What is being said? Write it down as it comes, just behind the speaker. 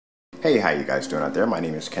Hey, how you guys doing out there? My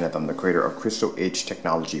name is Kenneth. I'm the creator of Crystal Edge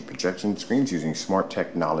Technology projection screens using smart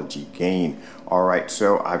technology gain. Alright,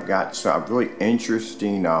 so I've got a really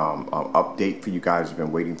interesting update for you guys who've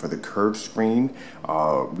been waiting for the curved screen.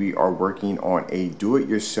 We are working on a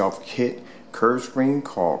do-it-yourself kit curved screen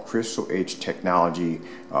called Crystal Edge Technology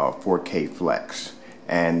 4K Flex.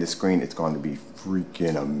 And the screen is going to be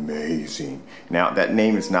freaking amazing. Now, that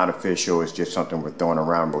name is not official. It's just something we're throwing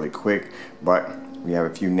around really quick, but we have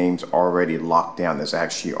a few names already locked down that's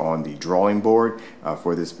actually on the drawing board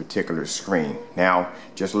for this particular screen. Now,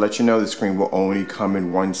 just to let you know, the screen will only come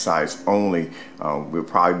in one size only. We'll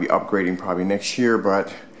probably be upgrading probably next year,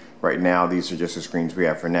 but right now these are just the screens we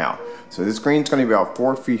have for now. So this screen is going to be about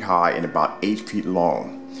 4 feet high and about 8 feet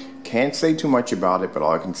long. Can't say too much about it, but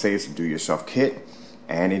all I can say is to do yourself kit.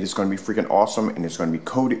 And it is going to be freaking awesome, and it's going to be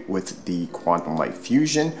coated with the Quantum Light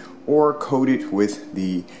Fusion or coated with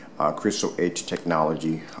the Crystal Edge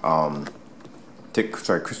Technology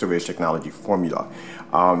Crystal Edge Technology formula.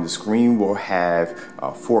 The screen will have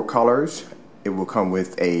 4 colors. It will come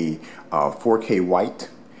with a 4K white.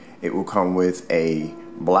 It will come with a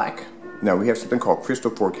black. Now we have something called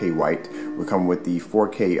Crystal 4K white. We'll come with the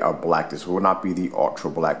 4K black. This will not be the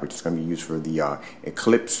ultra black, which is going to be used for the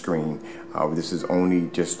Eclipse screen. This is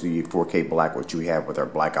only just the 4K black, which we have with our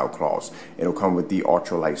blackout claws. It'll come with the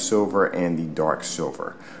ultra light silver and the dark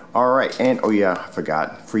silver. Alright, and oh yeah, I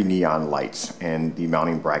forgot, free neon lights and the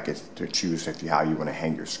mounting brackets to choose how you want to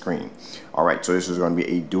hang your screen. Alright, so this is going to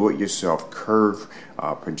be a do-it-yourself curved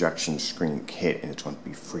projection screen kit, and it's going to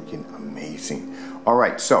be freaking amazing.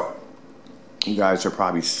 Alright, so you guys are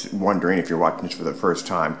probably wondering, if you're watching this for the first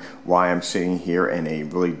time, why I'm sitting here in a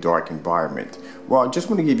really dark environment. Well, I just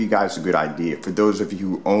want to give you guys a good idea. For those of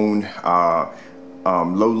you who own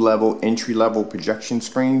low-level, entry-level projection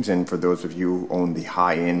screens, and for those of you who own the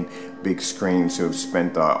high-end big screens who have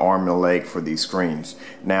spent arm and a leg for these screens.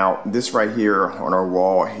 Now, this right here on our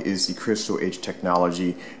wall is the Crystal Edge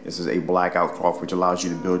Technology. This is a blackout cloth which allows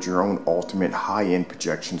you to build your own ultimate high-end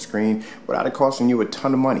projection screen without it costing you a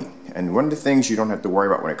ton of money. And one of the things you don't have to worry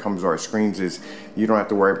about when it comes to our screens is you don't have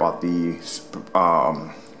to worry about the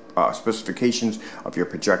specifications of your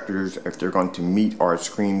projectors, if they're going to meet our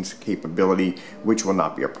screen's capability, which will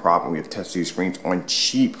not be a problem. We have tested these screens on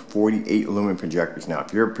cheap 48 lumen projectors. Now,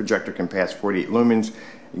 if your projector can pass 48 lumens,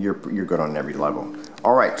 you're good on every level.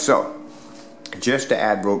 All right, so just to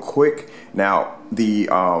add real quick, now the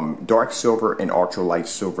dark silver and ultra light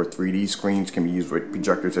silver 3D screens can be used with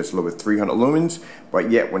projectors that's low with 300 lumens, but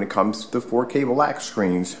yet when it comes to the 4K black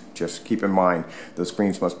screens, just keep in mind the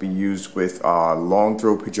screens must be used with a long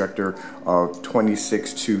throw projector of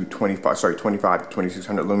 25 to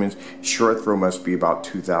 2600 lumens. Short throw must be about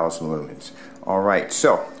 2000 lumens. Alright,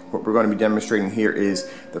 so what we're going to be demonstrating here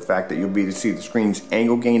is the fact that you'll be able to see the screen's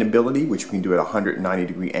angle gain ability, which we can do at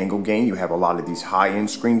 190-degree angle gain. You have a lot of these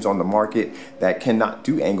high-end screens on the market that cannot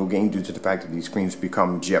do angle gain due to the fact that these screens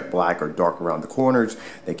become jet black or dark around the corners.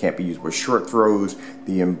 They can't be used with short throws.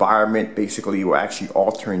 The environment basically will actually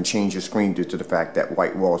alter and change the screen due to the fact that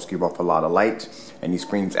white walls give off a lot of light, and these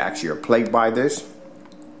screens actually are plagued by this.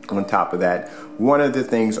 On top of that, one of the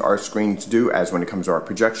things our screens do, as when it comes to our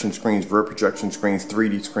projection screens, rear projection screens,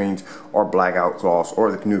 3D screens, or blackout cloths,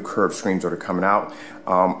 or the new curved screens that are coming out,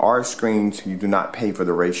 our screens, you do not pay for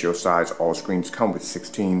the ratio size. All screens come with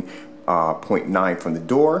 16.9 from the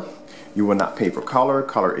door. You will not pay for color.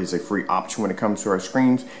 Color is a free option when it comes to our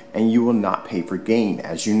screens, and you will not pay for gain.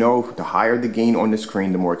 As you know, the higher the gain on the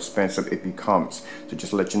screen, the more expensive it becomes. So just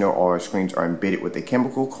to let you know, all our screens are embedded with a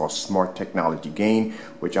chemical called Smart Technology Gain,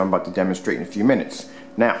 which I'm about to demonstrate in a few minutes.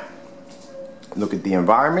 Now, look at the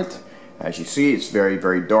environment. As you see, it's very,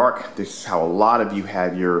 very dark. This is how a lot of you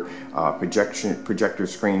have your projector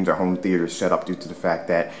screens or home theaters set up, due to the fact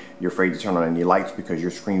that you're afraid to turn on any lights because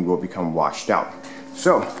your screen will become washed out.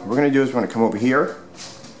 So what we're going to do is we're going to come over here,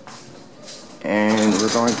 and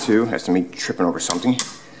we're going to, that's me tripping over something,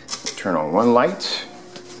 we'll turn on one light,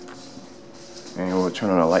 and we'll turn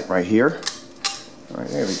on a light right here. All right,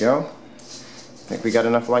 there we go. Think we got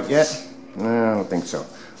enough light yet? No, I don't think so.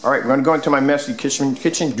 All right, we're going to go into my messy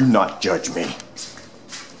kitchen. Do not judge me.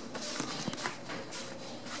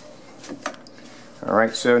 All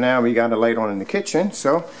right, so now we got a light on in the kitchen,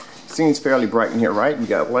 so it seems fairly bright in here, right? We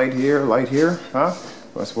got light here, huh?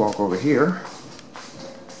 Let's walk over here.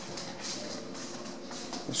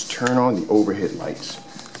 Let's turn on the overhead lights.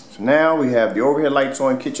 So now we have the overhead lights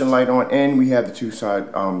on, kitchen light on, and we have the two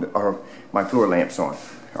side, my floor lamps on.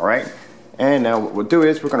 All right, and now what we'll do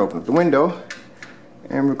is we're going to open up the window,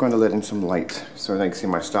 and we're going to let in some light so they can see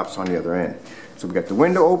my stops on the other end. So we got the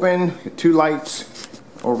window open, two lights,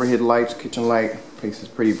 overhead lights, kitchen light, place is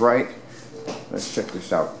pretty bright. Let's check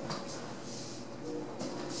this out.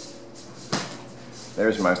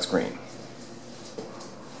 There's my screen.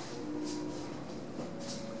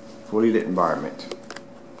 Fully lit environment.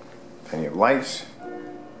 Plenty of lights.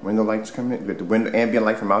 Window lights coming in. You got the window ambient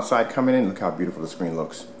light from outside coming in. Look how beautiful the screen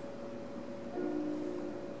looks.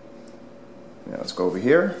 Now let's go over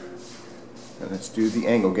here and let's do the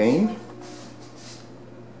angle gain.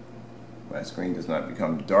 My screen does not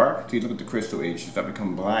become dark. See, look at the crystal edge. Does not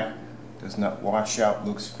become black. Does not wash out.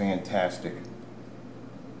 Looks fantastic.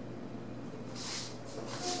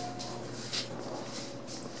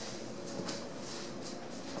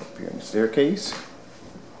 Up here in the staircase.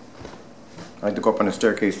 I like to go up on the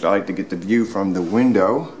staircase. I like to get the view from the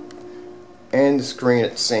window and the screen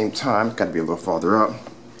at the same time. It's got to be a little farther up.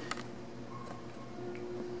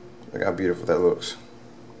 Look how beautiful that looks.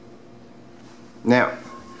 Now,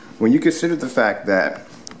 when you consider the fact that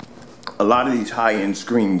a lot of these high-end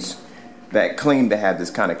screens that claim to have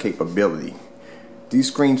this kind of capability, these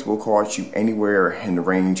screens will cost you anywhere in the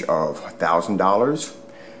range of $1,000, $2,000,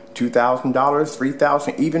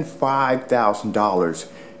 $3,000, even $5,000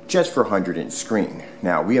 just for a 100-inch screen.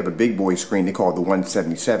 Now, we have a big boy screen they call the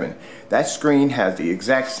 177. That screen has the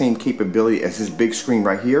exact same capability as this big screen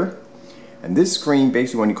right here. And this screen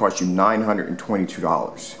basically only costs you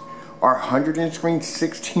 $922. Our 100-inch screen,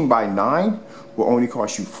 16:9, will only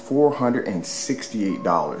cost you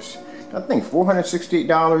 $468. Now think,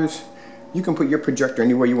 $468, you can put your projector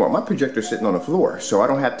anywhere you want. My projector's sitting on the floor, so I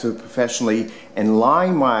don't have to professionally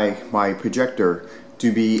align my projector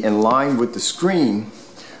to be in line with the screen,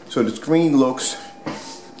 so the screen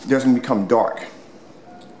doesn't become dark.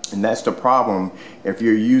 And that's the problem if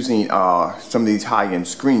you're using some of these high-end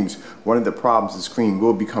screens. One of the problems the screen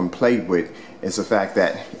will become played with is the fact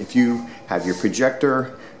that if you have your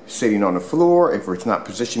projector sitting on the floor, if it's not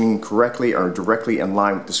positioning correctly or directly in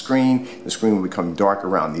line with the screen will become dark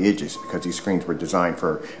around the edges, because these screens were designed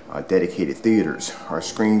for dedicated theaters. Our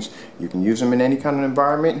screens, you can use them in any kind of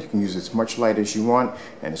environment. You can use as much light as you want,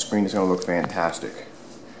 and the screen is going to look fantastic.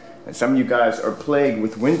 And some of you guys are plagued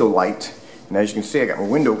with window light. And as you can see, I got my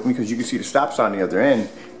window open because you can see the stop sign on the other end,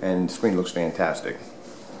 and the screen looks fantastic.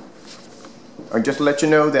 Just to let you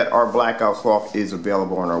know that our blackout cloth is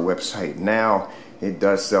available on our website now. It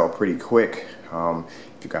does sell pretty quick.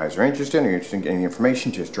 If you guys are interested or you're interested in getting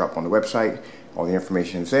information, just drop on the website. All the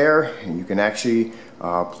information is there, and you can actually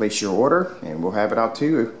place your order, and we'll have it out to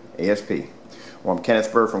you ASP. Well, I'm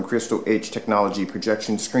Kenneth Bird from Crystal Edge Technology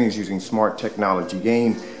Projection Screens using smart technology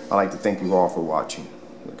gain. I'd like to thank you all for watching.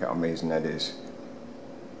 Look how amazing that is.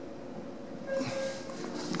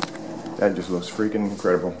 That just looks freaking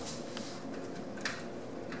incredible.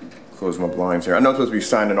 Close my blinds here. I know I'm supposed to be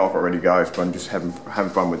signing off already, guys, but I'm just having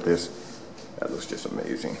fun with this. That looks just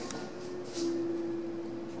amazing.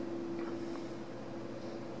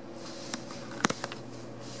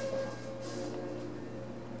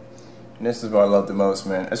 And this is what I love the most,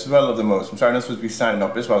 man. This is what I love the most. I'm sorry, I'm not supposed to be signing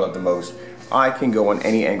off. This is what I love the most. I can go on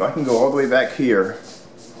any angle. I can go all the way back here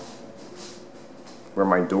where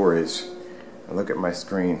my door is and look at my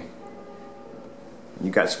screen. You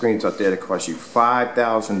got screens out there that cost you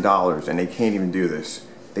 $5,000 and they can't even do this.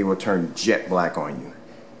 They will turn jet black on you.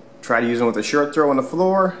 Try to use them with a shirt throw on the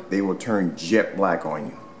floor, they will turn jet black on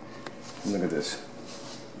you. Look at this.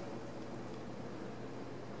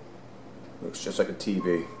 Looks just like a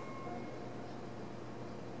TV.